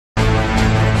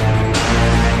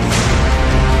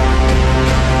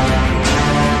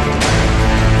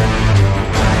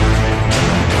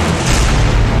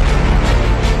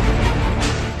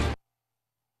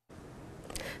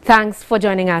Thanks for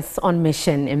joining us on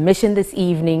Mission. In Mission this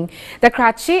evening, the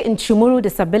Nchumuru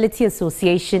Disability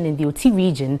Association in the OT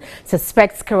region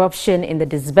suspects corruption in the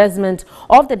disbursement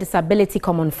of the Disability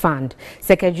Common Fund.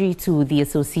 Secretary to the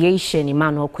association,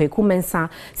 Nchumuru,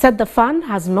 said the fund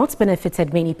has not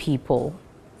benefited many people.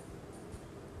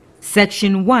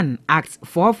 Section 1, Act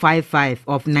 455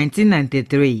 of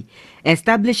 1993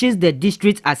 establishes the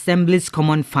District Assembly's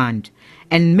Common Fund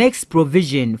and makes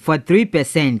provision for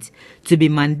 3% to be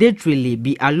mandatorily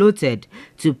be allotted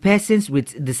to persons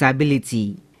with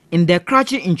disability. In the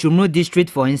Nchumuru district,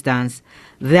 for instance,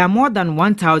 there are more than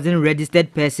 1,000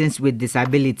 registered persons with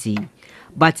disability,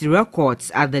 but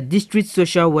records at the district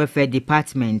social welfare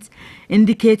department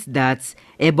indicate that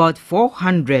about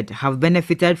 400 have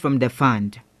benefited from the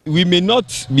fund. We may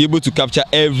not be able to capture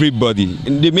everybody.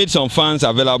 They made some funds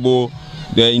available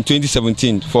in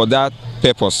 2017 for that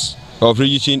purpose of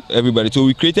reaching everybody. So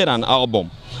we created an album.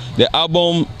 The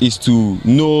album is to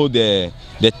know the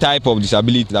type of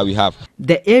disability that we have.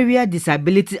 The Area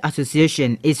Disability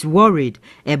Association is worried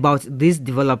about this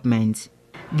development.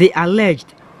 They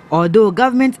alleged, although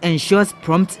government ensures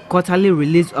prompt quarterly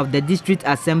release of the District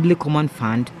Assembly Common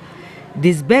Fund,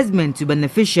 disbursement to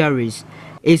beneficiaries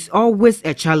is always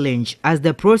a challenge, as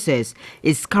the process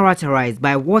is characterized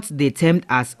by what they termed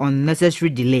as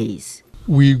unnecessary delays.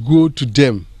 We go to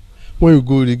them. When we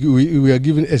go, we are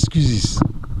given excuses.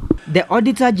 The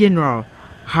Auditor General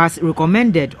has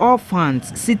recommended all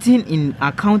funds sitting in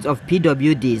account of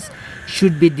PWDs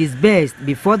should be disbursed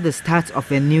before the start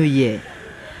of a new year.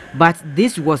 But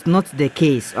this was not the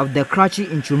case of the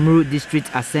Nchumuru District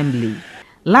Assembly.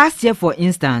 Last year, for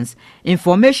instance,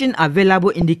 information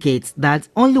available indicates that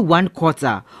only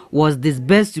 1/4 was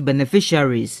disbursed to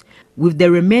beneficiaries, with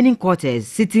the remaining quarters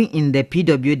sitting in the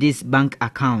PWD's bank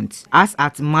account as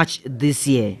at March this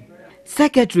year.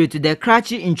 Secretary to the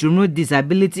Nchumuru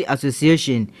Disability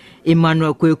Association,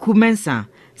 Nchumuru,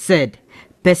 said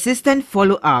persistent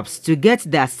follow-ups to get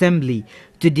the assembly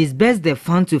to disburse the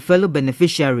fund to fellow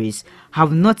beneficiaries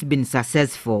have not been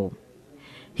successful.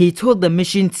 He told the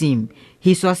mission team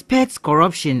he suspects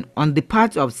corruption on the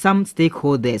part of some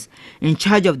stakeholders in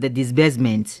charge of the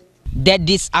disbursement. The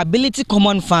Disability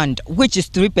Common Fund, which is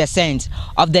 3%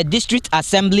 of the District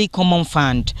Assembly Common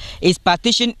Fund, is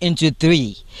partitioned into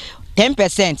 3.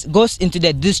 10% goes into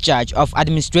the discharge of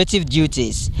administrative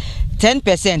duties.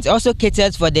 10% also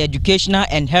caters for the educational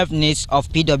and health needs of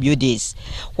PWDs,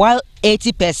 while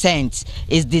 80%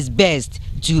 is disbursed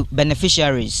to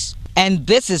beneficiaries. And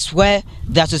this is where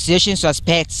the association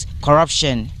suspects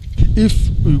corruption. If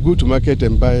you go to market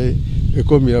and buy a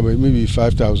combi maybe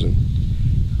 5,000,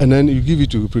 and then you give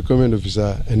it to a procurement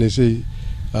officer and they say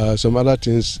some other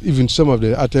things, even some of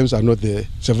the items are not there,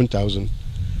 7,000,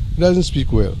 it doesn't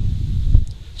speak well.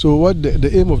 So what the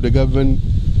aim of the government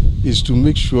is to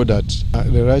make sure that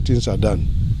the right things are done.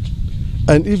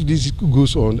 And if this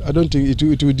goes on, I don't think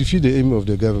it will defeat the aim of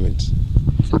the government.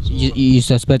 You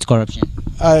suspect corruption?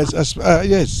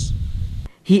 Yes.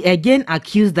 He again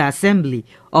accused the assembly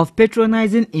of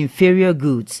patronizing inferior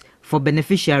goods for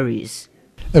beneficiaries.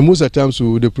 And most of the times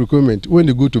with the procurement, when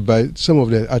they go to buy, some of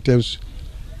the items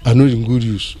are not in good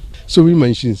use. So many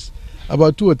machines,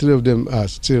 about 2 or 3 of them are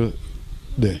still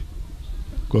there,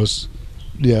 because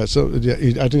I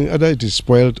think either it is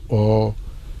spoiled or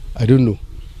I don't know.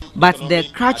 But the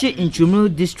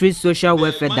Nchumuru District Social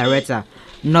Welfare Director,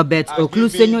 Norbert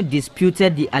Oklusenyo,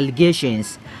 disputed the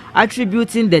allegations,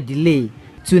 attributing the delay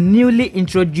to newly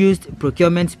introduced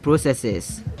procurement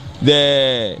processes.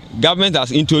 The government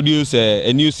has introduced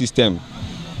a new system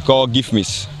called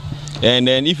GIFMIS. And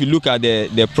then if you look at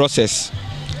the process,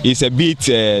 it's a bit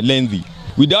lengthy.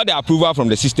 Without the approval from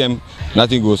the system,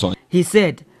 nothing goes on. He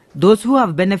said those who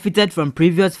have benefited from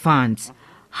previous funds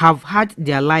have had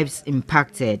their lives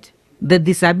impacted. The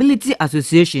Disability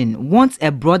Association wants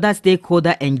a broader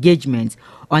stakeholder engagement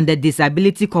on the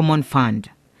Disability Common Fund.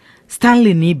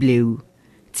 Stanley Nibleu,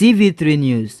 TV3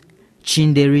 News,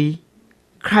 Chinderi,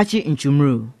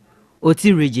 Nchumuru,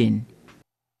 OT region.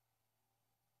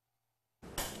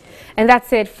 And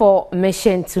that's it for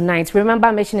Mission tonight.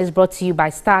 Remember, Mission is brought to you by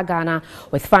Star Ghana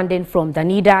with funding from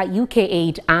Danida, UK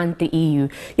Aid and the EU.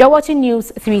 You're watching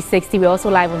News 360. We're also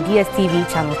live on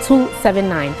DSTV channel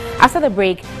 279. After the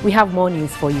break, we have more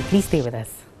news for you. Please stay with us.